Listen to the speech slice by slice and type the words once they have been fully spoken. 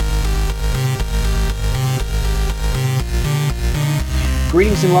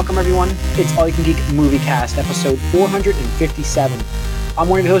Greetings and welcome, everyone. It's All You Can Geek Movie Cast, episode 457. I'm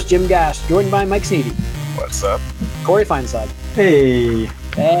one of your hosts, Jim Gass, joined by Mike Sneedy. What's up? Corey Feinsod. Hey.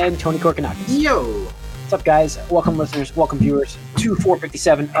 And Tony Korkanakis. Yo. What's up, guys? Welcome, listeners. Welcome, viewers, to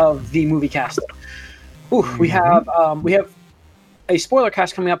 457 of the Movie Cast. We have a spoiler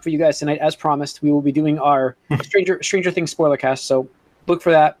cast coming up for you guys tonight, as promised. We will be doing our Stranger Things spoiler cast, so look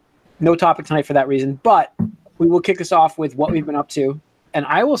for that. No topic tonight for that reason, but we will kick us off with what we've been up to. And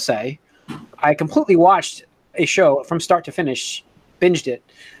I will say, I completely watched a show from start to finish, binged it.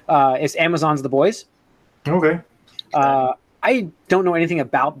 It's Amazon's The Boys. Okay. I don't know anything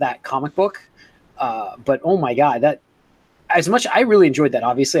about that comic book, but oh my god, that as much I really enjoyed that.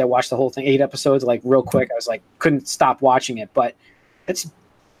 Obviously, I watched the whole thing, 8 episodes, like real quick. I was like, couldn't stop watching it, but it's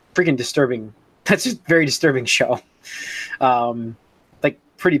freaking disturbing. That's just a very disturbing show. Like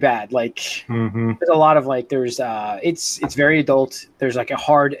pretty bad. Like there's a lot of like it's very adult. There's like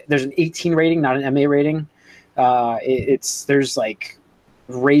there's an 18 rating, not an MA rating. There's like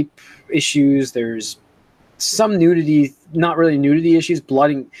rape issues. There's some nudity, not really nudity issues,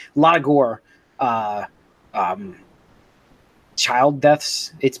 blooding, a lot of gore, child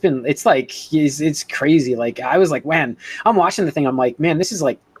deaths. It's crazy. Like I was like, man, I'm watching the thing. I'm like, man, this is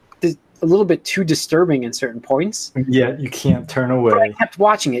like a little bit too disturbing in certain points. Yeah, you can't turn away. But I kept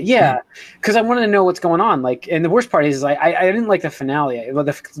watching it, yeah, because I wanted to know what's going on. Like, and the worst part is, I didn't like the finale,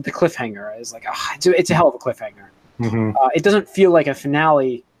 the cliffhanger. I was like, it's a hell of a cliffhanger. It doesn't feel like a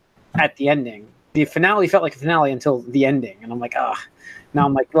finale at the ending. The finale felt like a finale until the ending, and I'm like, now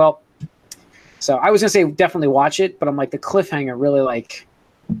I'm like, well. So I was gonna say definitely watch it, but I'm like the cliffhanger really like,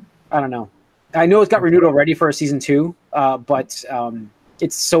 I don't know. I know it's got renewed already for a season 2, but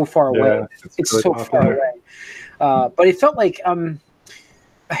it's so far away. It's really so far away. But it felt like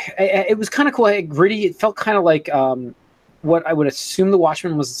it was kind of cool, like, gritty. It felt kind of like what I would assume The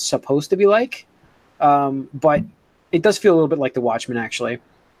Watchmen was supposed to be like, but it does feel a little bit like The Watchmen actually.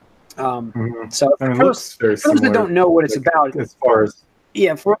 So for those that don't know what it's about, as far as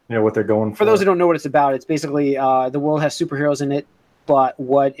what they're going for. For those who don't know what it's about, it's basically the world has superheroes in it, but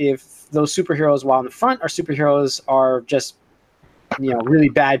what if those superheroes, while in the front are superheroes, are just really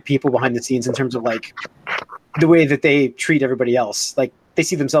bad people behind the scenes in terms of like the way that they treat everybody else. Like they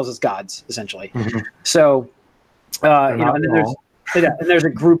see themselves as gods, essentially. So and then there's a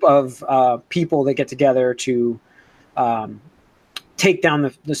group of people that get together to take down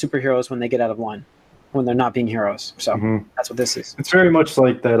the superheroes when they get out of line, when they're not being heroes. So that's what this is. It's very much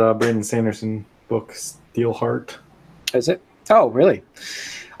like that Brandon Sanderson book, Steelheart. Is it? Oh, really?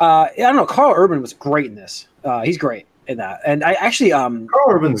 I don't know. Carl Urban was great in this. He's great in that. And I actually Carl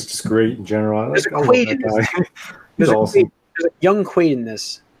Urban's just great in general. There's a Quaid in this. He's awesome. There's a young Quaid in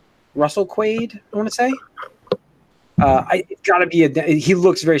this. Russell Quaid, I want to say. It's got to be he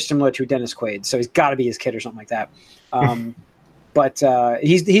looks very similar to Dennis Quaid, so he's got to be his kid or something like that. But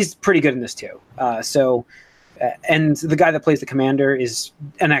he's pretty good in this too. And the guy that plays the commander is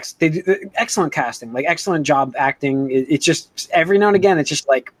they do excellent casting, like excellent job acting. It's just every now and again, it's just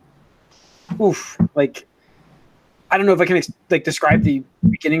like, oof. Like I don't know if I can describe the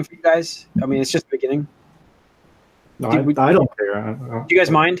beginning for you guys. I mean, it's just the beginning. No, I don't care. Do you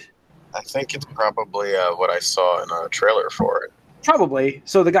guys mind? I think it's probably what I saw in a trailer for it. Probably.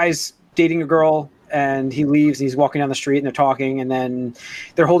 So the guy's dating a girl, and he leaves, and he's walking down the street, and they're talking, and then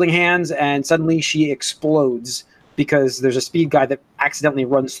they're holding hands, and suddenly she explodes because there's a speed guy that accidentally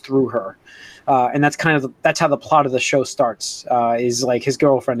runs through her. And that's how the plot of the show starts, is like his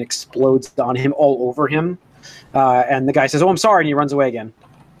girlfriend explodes on him, all over him. And the guy says, "Oh, I'm sorry," and he runs away again.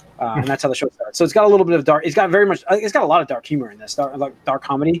 And that's how the show starts. So it's got a little bit of dark. It's got a lot of dark humor in this, dark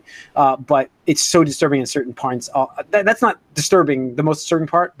comedy. But it's so disturbing in certain parts. That's not disturbing, the most disturbing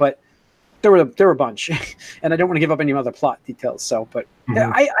part, but there were a bunch, and I don't want to give up any other plot details. So, but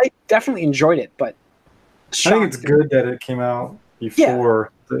I definely enjoyed it. But I think it's good that it came out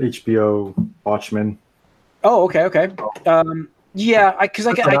before the HBO Watchmen. Oh, okay. Because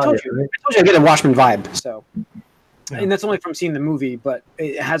I told you I get a Watchmen vibe. So. Yeah. And that's only from seeing the movie, but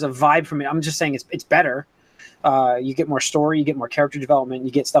it has a vibe from it. I'm just saying it's better. You get more story, you get more character development,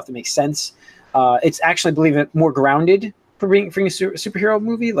 you get stuff that makes sense. It's actually, believe it, more grounded for being a superhero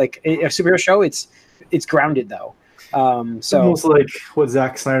movie, like a superhero show. It's grounded though. So almost like what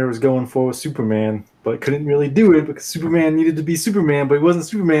Zack Snyder was going for with Superman, but couldn't really do it because Superman needed to be Superman, but he wasn't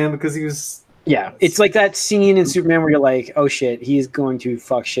Superman because he was. Yeah, it's like that scene in Superman where you're like, oh shit, he's going to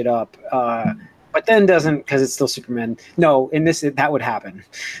fuck shit up. But then doesn't, because it's still Superman. No, in this, that would happen.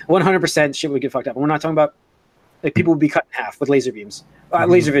 100% shit would get fucked up. We're not talking about, like, people would be cut in half with laser beams.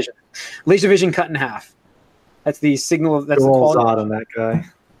 Laser vision. Laser vision cut in half. That's the signal. That's the Joel's quality. odd on that guy.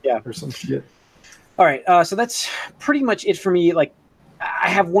 Yeah. Or some shit. All right, so that's pretty much it for me. Like, I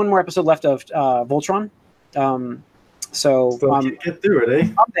have one more episode left of Voltron. So can't get through it, eh?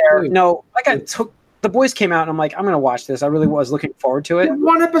 I'm there. No, like the boys came out, and I'm like, I'm gonna watch this. I really was looking forward to it.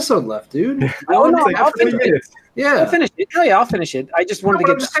 One episode left, dude. I'll finish it. Yeah, I'll finish it. Hell yeah, I'll finish it. I just wanted to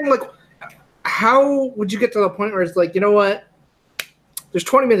get. I'm just saying, like, how would you get to the point where it's like, you know what? There's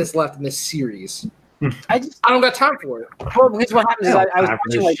 20 minutes left in this series. I don't got time for it. Well, because what happens is I was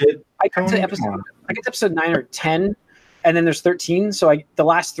watching like I got to episode 9 or 10, and then there's 13. So the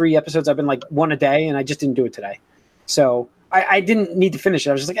last 3 episodes I've been like one a day, and I just didn't do it today. So I didn't need to finish it.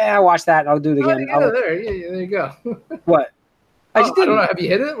 I was just like, I'll watch that. I'll do it again. There you go. What? I just didn't. I don't know. Have you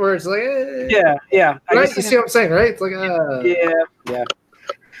hit it? Where it's like, yeah. Right? You see what I'm saying, right? It's like, yeah.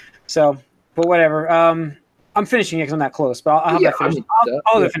 So, but whatever. I'm finishing it because I'm that close, but I'll have that finished.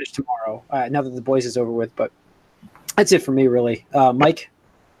 I'll have it finished tomorrow. Now that the boys is over with, but that's it for me, really. Mike,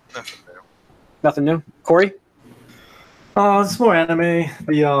 nothing new. Corey, it's more anime.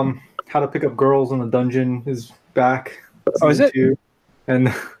 The How to Pick Up Girls in the Dungeon is back. Oh, is it? 2. And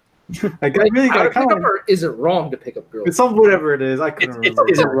I really how got to pick up, or is it wrong to pick up girls? It's whatever it is. I couldn't remember.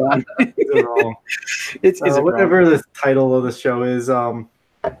 Is it wrong? Is it wrong? Is it whatever wrong? the title of the show is.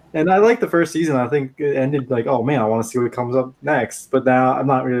 And I like the first season. I think it ended like, oh man, I want to see what comes up next. But now I'm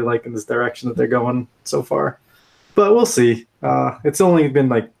not really liking this direction that they're going so far. But we'll see. It's only been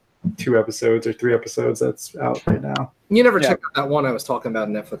like 2 episodes or 3 episodes that's out right now. You never checked out that one I was talking about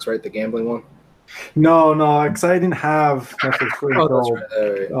on Netflix, right? The gambling one? No, because I didn't have Netflix for that's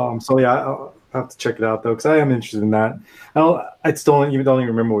right. So yeah, I'll have to check it out though, because I am interested in that. I still don't even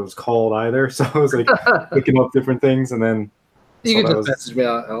remember what it was called either. So I was like looking up different things, and then you can just message me.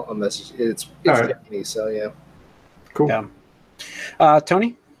 I'll message you. It's right. Japanese, so yeah. Cool. Yeah.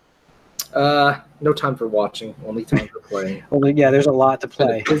 Tony? No time for watching. Only time for playing. There's a lot to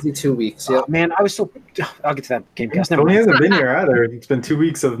play. Busy 2 weeks. Yeah. Man, I was so. I'll get to that Gamecast. Tony hasn't been here either. It's been 2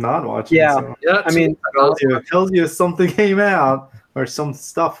 weeks of not watching. Yeah. So. Yeah. I mean, it tells you something came out or some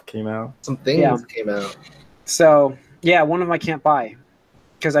stuff came out. Some things came out. So one of them I can't buy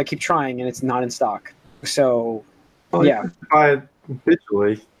because I keep trying and it's not in stock. So Well, you can buy it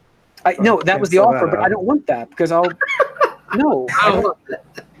digitally. That was the offer, but I don't want that because I'll. No.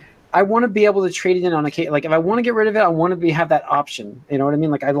 I want to be able to trade it in on a case. Like, if I want to get rid of it, I want to have that option. You know what I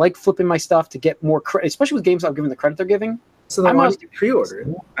mean? Like, I like flipping my stuff to get more credit, especially with games I've given the credit they're giving. So then why do you pre-order it?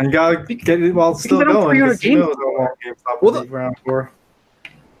 And you gotta get it while it's still going.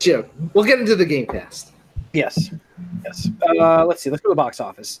 Jim, we'll get into the Gamecast. Yes. Let's see. Let's go to the box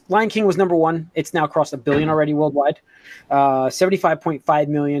office. Lion King was number 1. It's now crossed $1 billion already worldwide. 75.5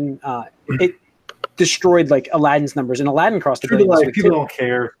 million. It destroyed like Aladdin's numbers, and Aladdin crossed $1 billion. People don't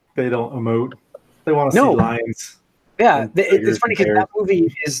care. They don't emote. They want to see lions. Yeah, it's funny because that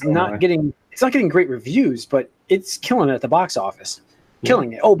movie is not getting great reviews, but it's killing it at the box office.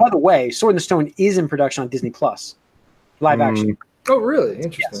 Killing it. Oh, by the way, Sword in the Stone is in production on Disney Plus. Live action. Oh, really?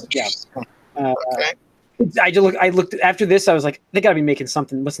 Interesting. Yes. Yeah. I looked after this. I was like, they got to be making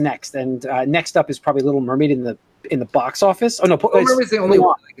something. What's next? And next up is probably Little Mermaid in the box office. Oh no, Little Mermaid's the only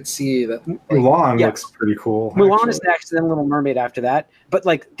one I could see that. Mulan looks pretty cool. Mulan is next, and then Little Mermaid after that. But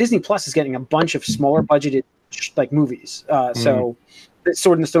like Disney Plus is getting a bunch of smaller budgeted like movies. So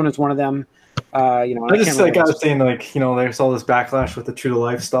Sword in the Stone is one of them. I just like I was saying, like there's all this backlash with the true to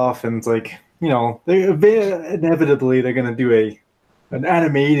life stuff, and it's like inevitably they're gonna do an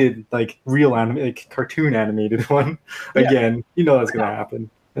animated, like real like cartoon animated one again. That's gonna happen.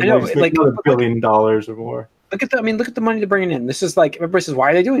 And I know, like another $1 billion or more. Look at the money they're bringing in. This is like everybody says,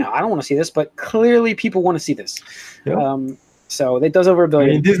 why are they doing it? I don't want to see this, but clearly people want to see this. Yeah. So it does over $1 billion.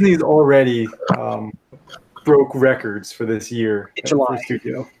 I mean, Disney's already broke records for this year. It's July.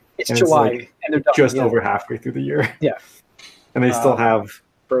 Studio. It's July, and they're done, just over halfway through the year. Yeah. And they still have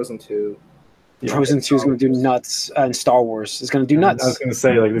Frozen 2. Yeah, Frozen 2 is going to do nuts, and Star Wars is going to do nuts. I was going to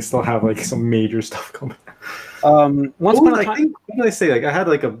say, like, they still have like some major stuff coming. Once upon a time, what did I say? Like, I had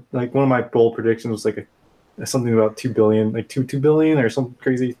like one of my bold predictions was like something about 2 billion, like 2 billion or something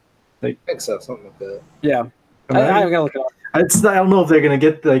crazy. Like, I think so, something like that. Yeah, I gotta look it up. I don't know if they're going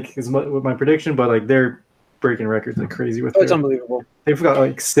to get like as much with my prediction, but like they're breaking records like crazy with. It's unbelievable. They've got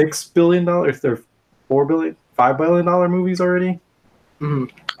like $6 billion. If they're $4 billion, $5 billion movies already. Mm-hmm.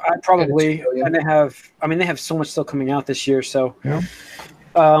 Probably, and they have so much still coming out this year. So, yeah.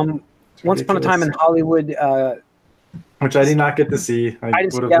 Once upon a time in Hollywood, which I did not get to see. I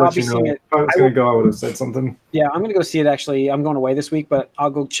would have let you know. If I was going to go, I would have said something. Yeah, I'm going to go see it. Actually, I'm going away this week, but I'll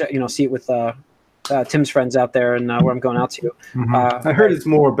go check. See it with Tim's friends out there, and where I'm going out to. Mm-hmm. I heard it's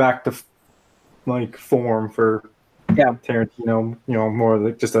more back to like form for Tarantino. You know, more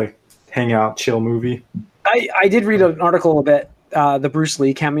like just a hangout, chill movie. I did read an article that the Bruce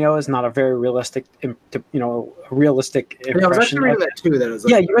Lee cameo is not a very realistic, realistic impression. I was actually reading that too. That was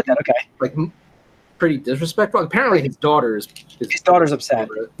like, you read that, okay? Like pretty disrespectful. Apparently, his daughter's upset.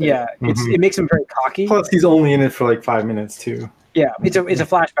 Yeah, it makes him very cocky. Plus, he's only in it for like 5 minutes too. Yeah, it's a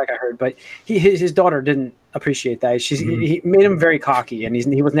flashback I heard, but his daughter didn't appreciate that. He made him very cocky, and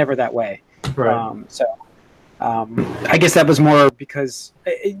he was never that way. Right. I guess that was more because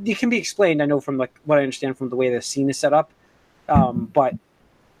it can be explained. I know from like what I understand from the way the scene is set up, but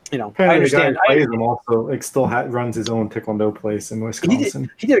apparently I understand. The guy who plays him also like still runs his own Taekwondo place in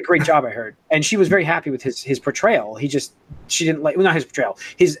Wisconsin. He did a great job, I heard, and she was very happy with his portrayal. She didn't like not his portrayal.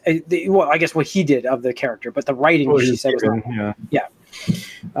 I guess what he did of the character, but the writing she said was not.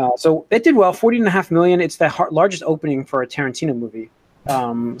 So it did well, $40.5 million. It's the largest opening for a Tarantino movie.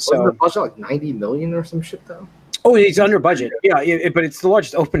 Wasn't the budget like $90 million or some shit though? Oh, it's under budget. Yeah, but it's the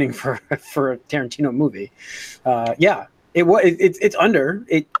largest opening for a Tarantino movie. It's under.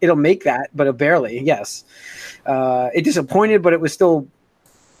 It'll make that, but it barely. Yes, it disappointed, but it was still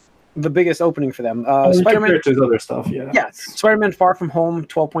the biggest opening for them. Spider-Man compared to his other stuff, yeah. Spider-Man: Far From Home,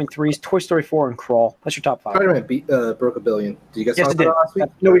 12.3. Toy Story 4 and Crawl. That's your top 5. Spider-Man broke $1 billion. Did you guys talk about it last week?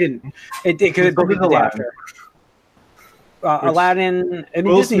 No, we didn't. It did because it broke the day after. Aladdin.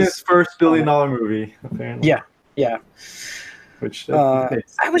 Will Smith's first $1 billion movie, apparently. Yeah. Which I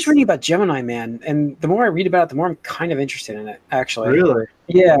was reading about Gemini Man, and the more I read about it, the more I'm kind of interested in it. Actually, really,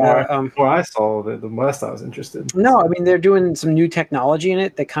 yeah. The more I saw it, the less I was interested. No, I mean they're doing some new technology in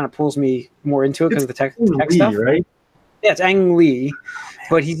it that kind of pulls me more into it because of the tech stuff, right? Yeah, it's Ang Lee,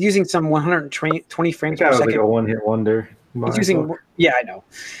 but he's using some 120 frames per second. Like a one-hit wonder. He's using, I know,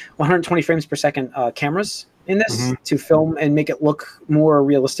 120 frames per second cameras in this to film and make it look more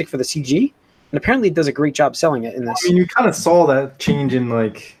realistic for the CG. And apparently it does a great job selling it in this. I mean, you kind of saw that change in,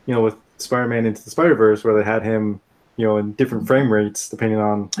 like, with Spider-Man Into the Spider-Verse, where they had him, in different frame rates depending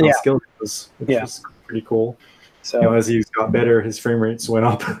on how skilled he was, which was pretty cool. So, as he's got better, his frame rates went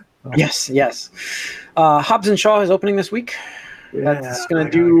up. Yes. Hobbs and Shaw is opening this week. That's going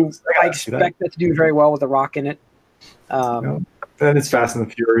to do. I expect that to do very well with The Rock in it. Then it's Fast and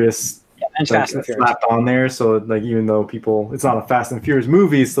the Furious. Yeah, and Fast and Furious slapped on there, so like even though it's not a Fast and Furious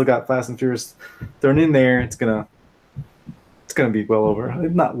movie, it's still got Fast and Furious thrown in there. It's gonna be well over.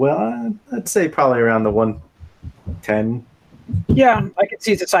 If not I'd say probably around the 110. Yeah, I can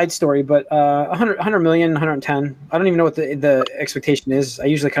see it's a side story, but 100 million, 110. I don't even know what the expectation is. I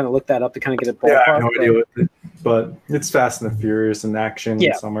usually kind of look that up to kind of get a ballpark. Yeah, I have no idea what but it's Fast and the Furious and action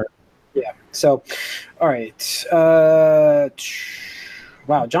somewhere. Yeah. So, all right.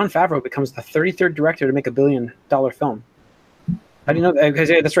 Wow, Jon Favreau becomes the 33rd director to make $1 billion film. How do you know that? Because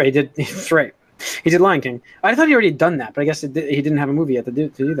that's right. He did. That's right. He did Lion King. I thought he already done that, but I guess he didn't have a movie yet to do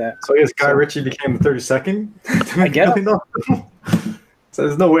that. So I guess Guy Ritchie became the 32nd. I guess. So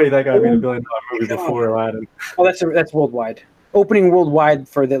there's no way that guy made $1 billion movie before Aladdin. Oh, that's worldwide. Opening worldwide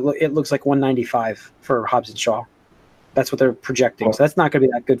it looks like 195 for Hobbs and Shaw. That's what they're projecting. So that's not going to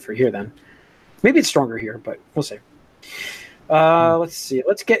be that good for here then. Maybe it's stronger here, but we'll see. Let's see.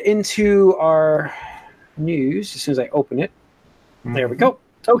 Let's get into our news as soon as I open it. There we go.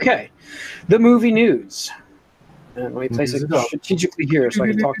 Okay. The movie news. And let me place it strategically here so I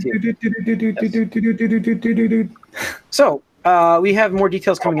can talk to you. So we have more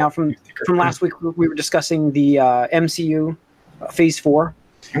details coming out from last week. We were discussing the MCU Phase 4.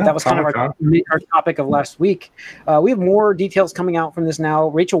 That was kind of our topic of last week. We have more details coming out from this now.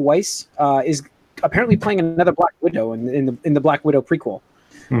 Rachel Weisz is apparently playing another Black Widow in the Black Widow prequel.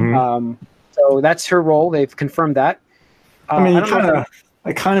 So that's her role. They've confirmed that.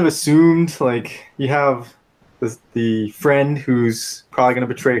 I kind of assumed like you have the friend who's probably going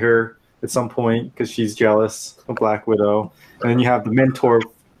to betray her at some point because she's jealous of Black Widow, and then you have the mentor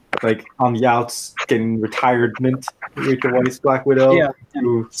like on the outs getting retirement, Rachel Weisz, Black Widow,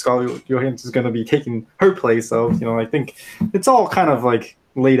 who Scarlett Johansson is going to be taking her place. So I think it's all kind of like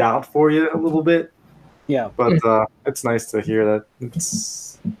laid out for you a little bit. Yeah, but it's nice to hear that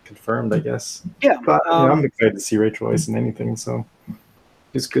it's confirmed, I guess. Yeah, but I'm excited to see Rachel Weisz in anything. So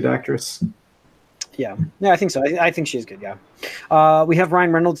she's a good actress. Yeah, I think so. I think she's good. Yeah, we have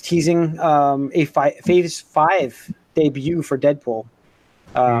Ryan Reynolds teasing a Phase 5 debut for Deadpool.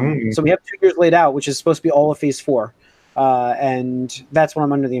 So we have 2 years laid out, which is supposed to be all of Phase 4. And that's what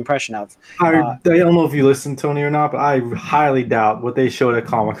I'm under the impression of. I don't know if you listened, Tony, or not, but I highly doubt what they showed at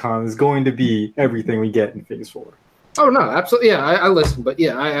Comic-Con is going to be everything we get in Phase 4. Oh, no, absolutely. Yeah, I listened, but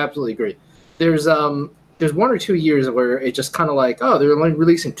yeah, I absolutely agree. There's there's 1 or 2 years where it just kind of like, oh, they're only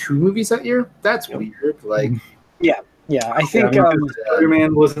releasing 2 movies that year. That's weird. Like, yeah, I think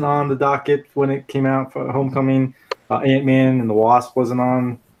Spider-Man wasn't on the docket when it came out for Homecoming. Ant-Man and the Wasp wasn't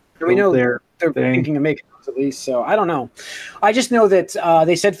on. We know they're thinking of making those at least. So I don't know. I just know that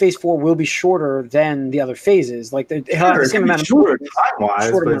they said Phase 4 will be shorter than the other phases. Like they have the same amount of shorter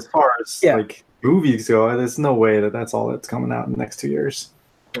time-wise, but as far as like movies go, there's no way that's all that's coming out in the next 2 years.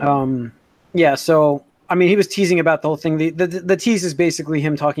 Yeah. So I mean, he was teasing about the whole thing. The tease is basically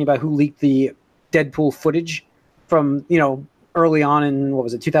him talking about who leaked the Deadpool footage from early on in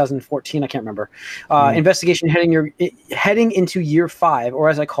 2014? I can't remember. Investigation heading into year 5, or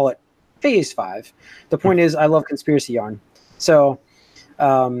as I call it, Phase 5. The point is, I love conspiracy yarn. So,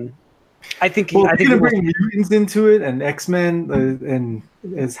 I think going to bring mutants into it and X-Men and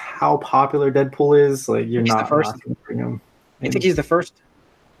is how popular Deadpool is. Like you're not going to bring him. I think he's the first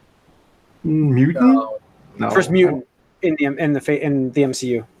mutant. No. First mutant in the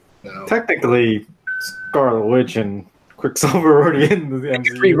MCU. No. Technically, Scarlet Witch and Quicksilver already in the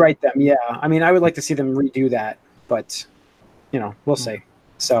MCU. Rewrite them, yeah. I mean, I would like to see them redo that, but we'll see.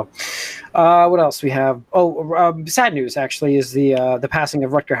 So, what else we have? Sad news actually is the passing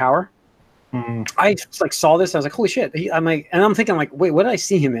of Rutger Hauer. I just saw this. I was like, holy shit! I'm thinking wait, what did I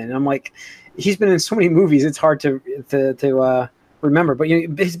see him in? And I'm like, he's been in so many movies. It's hard to remember. But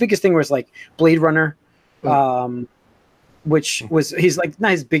his biggest thing was Blade Runner, which was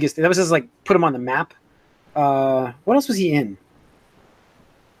not his biggest thing. That was just put him on the map. What else was he in?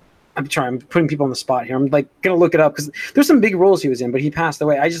 I'm putting people on the spot here. I'm gonna look it up because there's some big roles he was in, but he passed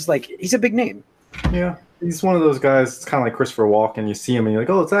away. I just he's a big name. Yeah, he's one of those guys. It's kind of like Christopher Walken. You see him and you're like,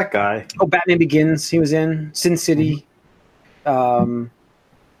 oh, it's that guy. Oh, Batman Begins. He was in Sin City. He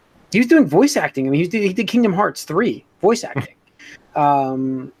was doing voice acting. I mean, he did Kingdom Hearts 3 voice acting.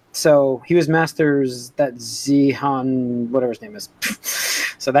 So he was Masters, that Zihan, whatever his name is.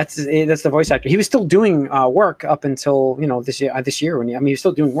 So that's the voice actor. He was still doing work up until this year when he was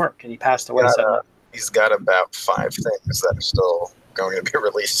still doing work and he passed away. He's got about 5 things that are still going to be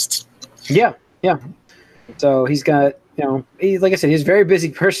released. Yeah. So he's got like I said, he's a very busy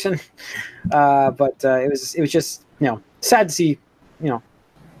person, but it was just sad to see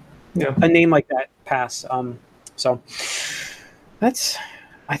a name like that pass. So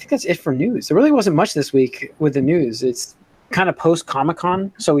I think that's it for news. There really wasn't much this week with the news. It's kind of post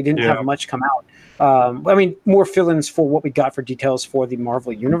Comic-Con, so we didn't have much come out. I mean, more fill-ins for what we got for details for the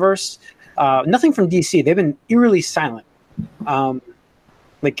Marvel Universe. Nothing from DC. They've been eerily silent. I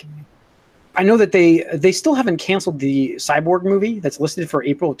know that they still haven't canceled the Cyborg movie that's listed for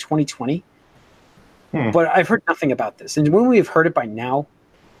April of 2020. But I've heard nothing about this. And when we have heard it by now?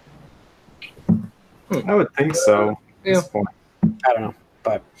 I would think so. Yeah. I don't know.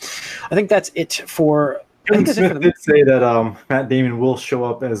 But I think that's it for... Smith did say that Matt Damon will show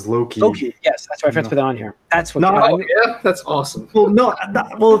up as Loki. Loki, yes, that's why I forgot to put that on here. That's what. Yeah, that's awesome. Well,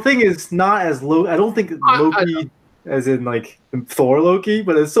 the thing is, not as Loki. I don't think Loki, as in Thor Loki,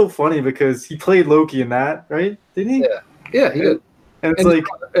 but it's so funny because he played Loki in that, right? Didn't he? Yeah, he did. And it's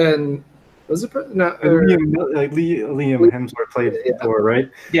and was it Liam Hemsworth played Thor,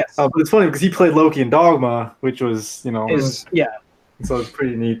 right? Yes. But it's funny because he played Loki in Dogma, which was So it's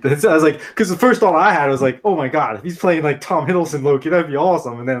pretty neat. I was like, because the first thought I had was like, oh my god, if he's playing Tom Hiddleston Loki, that'd be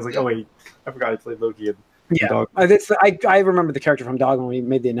awesome. And then I was like, oh wait, I forgot he played Loki in Dogma. I remember the character from Dogma when we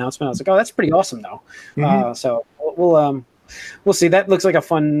made the announcement. I was like, oh, that's pretty awesome though. So we'll see. That looks like a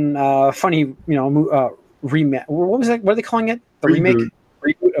fun, funny, remake. What was that? What are they calling it? The remake?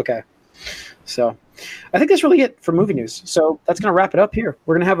 Reboot. Okay. So I think that's really it for movie news. So that's going to wrap it up here.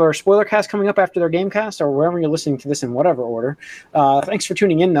 We're going to have our spoiler cast coming up after their game cast or wherever you're listening to this in whatever order. Thanks for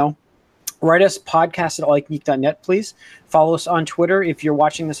tuning in, though. Write us podcast@allikgeek.net, please. Follow us on Twitter. If you're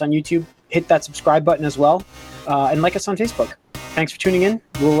watching this on YouTube, hit that subscribe button as well. And like us on Facebook. Thanks for tuning in.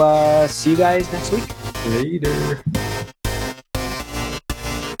 We'll see you guys next week. Later.